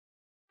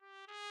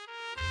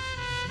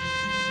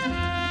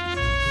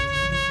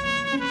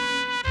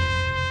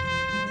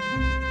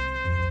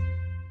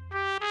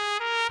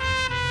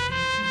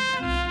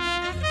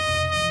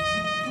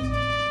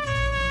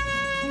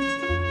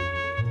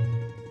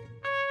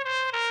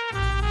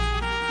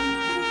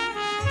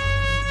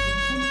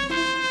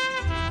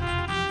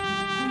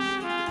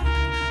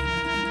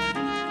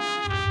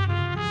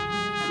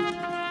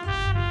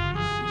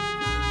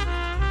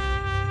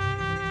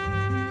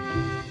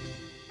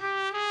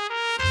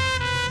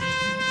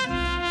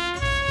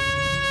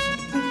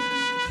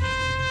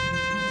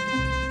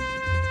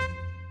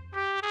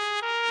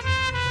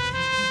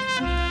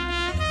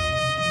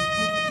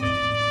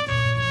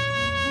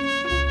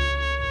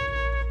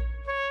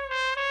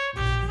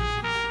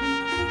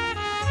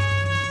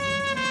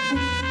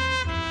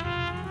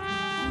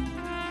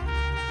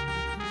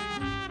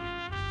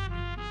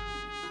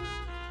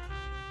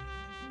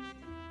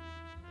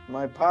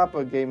My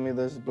papa gave me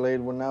this blade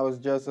when I was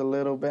just a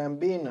little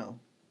bambino.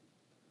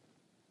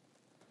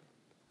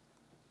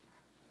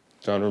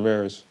 Don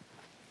Ramirez.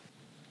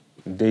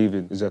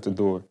 David is at the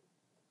door.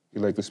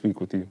 He'd like to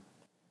speak with you.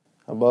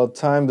 About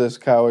time this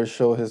coward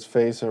show his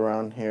face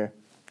around here.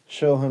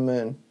 Show him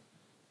in.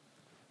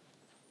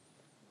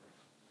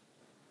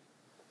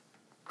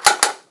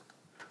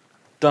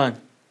 Don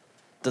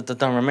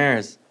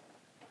Ramirez.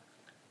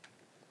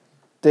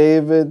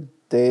 David.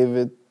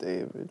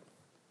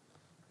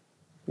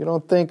 You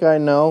don't think I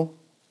know?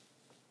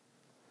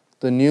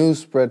 The news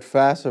spread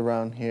fast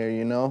around here,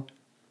 you know?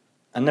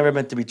 I never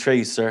meant to betray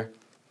you, sir.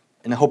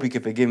 And I hope you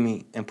can forgive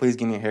me and please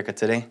give me a haircut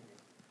today.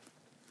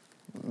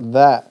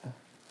 That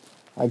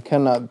I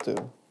cannot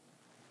do.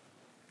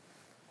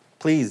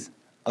 Please,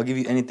 I'll give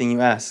you anything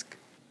you ask.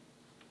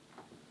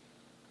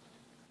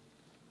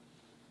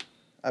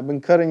 I've been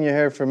cutting your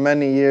hair for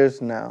many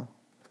years now,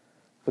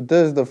 but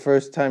this is the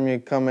first time you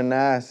come and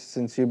ask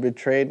since you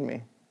betrayed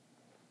me.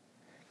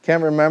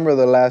 Can't remember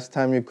the last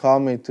time you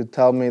called me to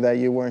tell me that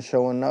you weren't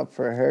showing up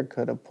for a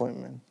haircut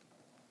appointment.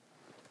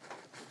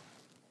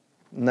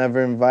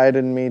 Never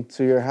invited me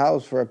to your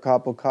house for a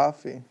cup of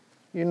coffee.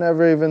 You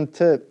never even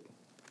tipped.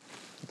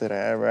 Did I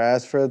ever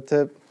ask for a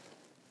tip?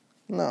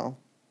 No.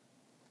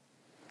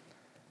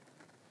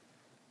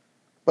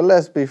 But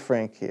let's be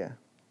frank here.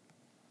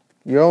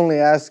 You're only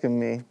asking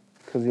me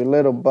because your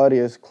little buddy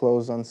is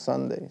closed on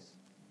Sundays.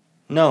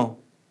 No,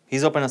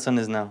 he's open on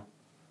Sundays now.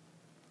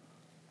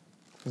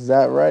 Is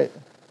that right?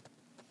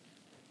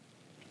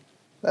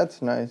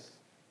 That's nice.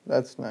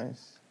 That's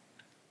nice.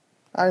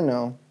 I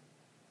know.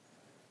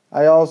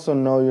 I also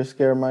know you're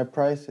scared of my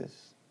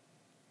prices.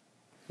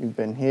 You've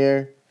been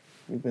here,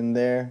 you've been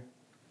there.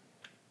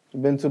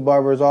 You've been to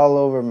barbers all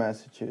over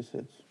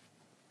Massachusetts.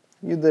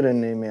 You didn't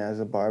need me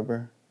as a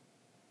barber.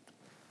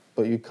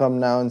 But you come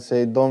now and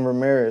say, Don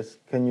Ramirez,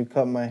 can you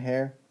cut my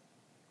hair?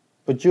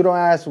 But you don't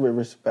ask with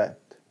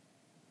respect.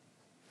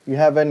 You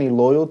have any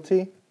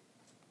loyalty?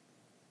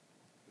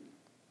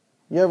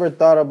 You ever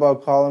thought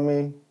about calling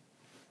me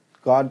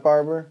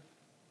Godbarber?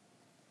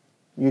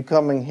 You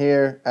coming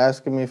here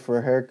asking me for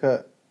a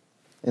haircut,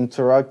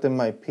 interrupting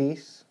my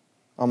peace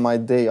on my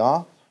day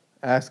off,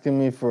 asking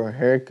me for a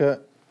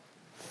haircut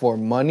for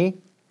money?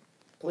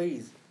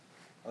 Please,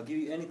 I'll give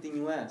you anything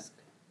you ask.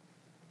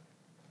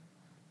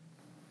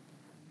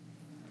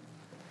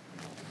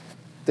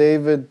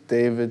 David.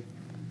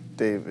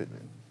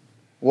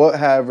 What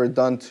have I ever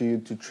done to you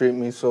to treat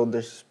me so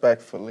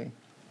disrespectfully?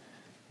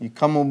 You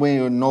come away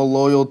with no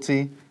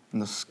loyalty,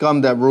 and the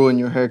scum that ruined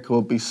your haircut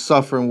will be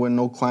suffering with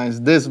no clients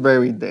this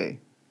very day.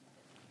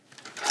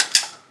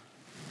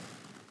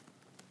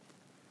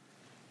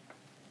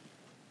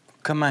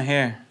 Cut my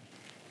hair,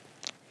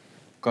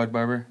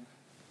 Godbarber.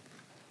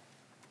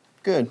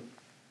 Good.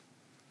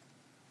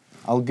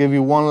 I'll give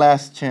you one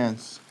last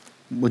chance,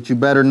 but you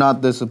better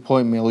not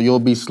disappoint me or you'll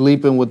be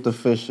sleeping with the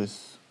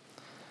fishes.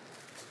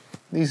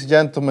 These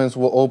gentlemen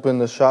will open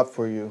the shop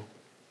for you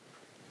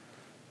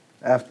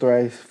after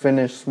I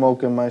finish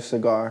smoking my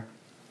cigar.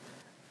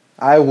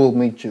 I will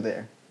meet you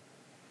there.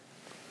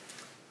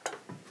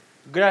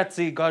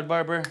 Grazie,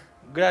 Godbarber.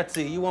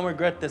 Grazie. You won't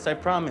regret this, I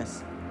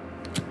promise.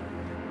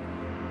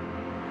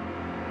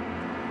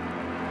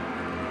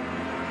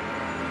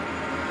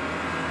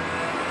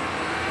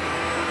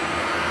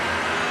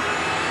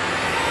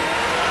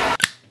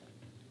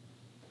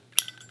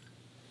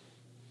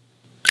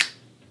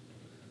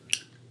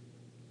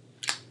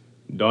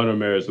 Don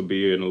Ramirez will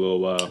be here in a little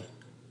while.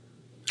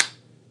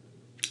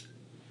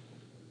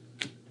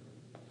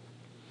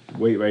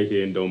 Wait right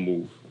here and don't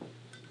move.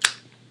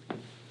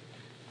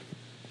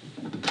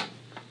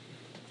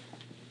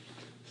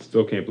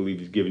 Still can't believe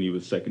he's giving you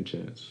a second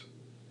chance.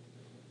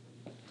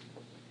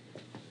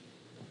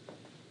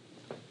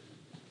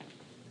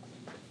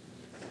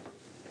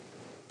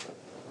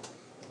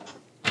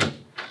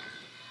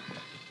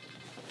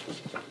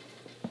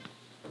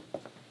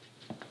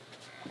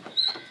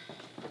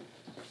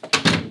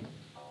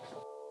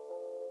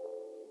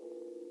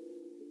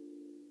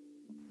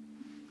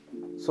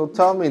 So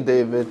tell me,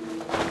 David,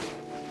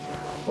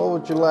 what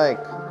would you like?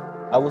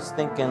 I was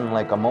thinking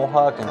like a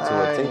mohawk into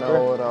a taper. I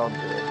know what I'll do.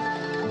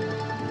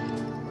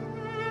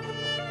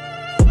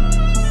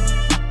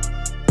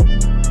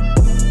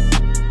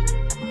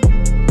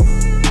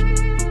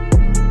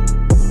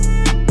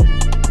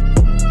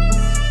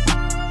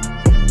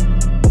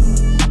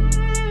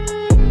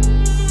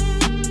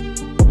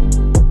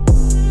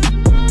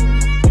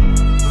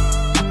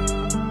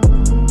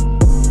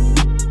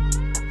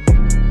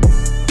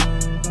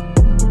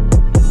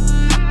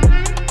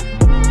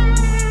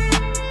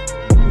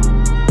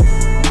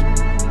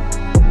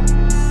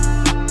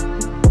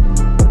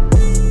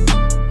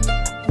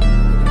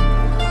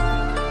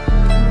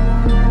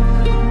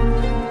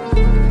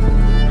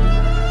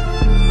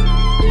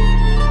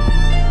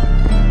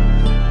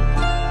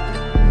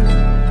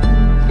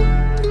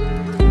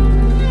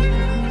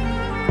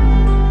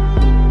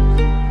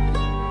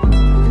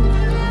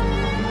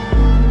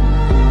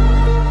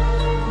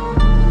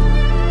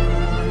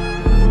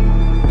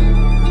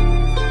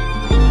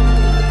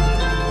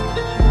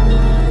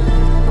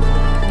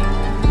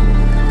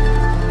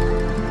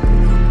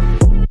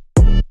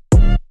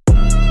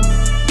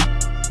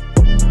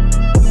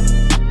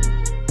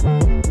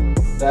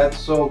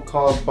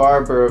 so-called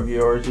barber of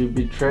yours you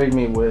betrayed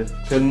me with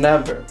could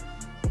never.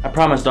 I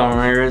promise, Don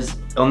Ramirez,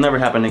 it'll never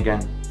happen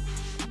again.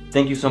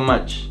 Thank you so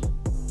much.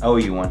 I owe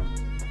you one.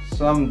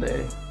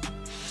 Someday.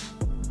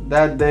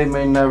 That day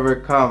may never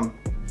come.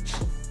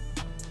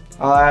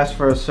 I'll ask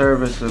for a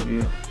service of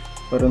you.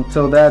 But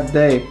until that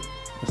day,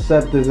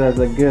 accept this as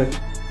a gift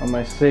on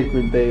my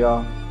sacred day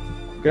off.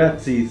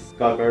 Grazie,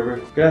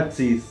 Godbarber.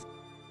 Grazie.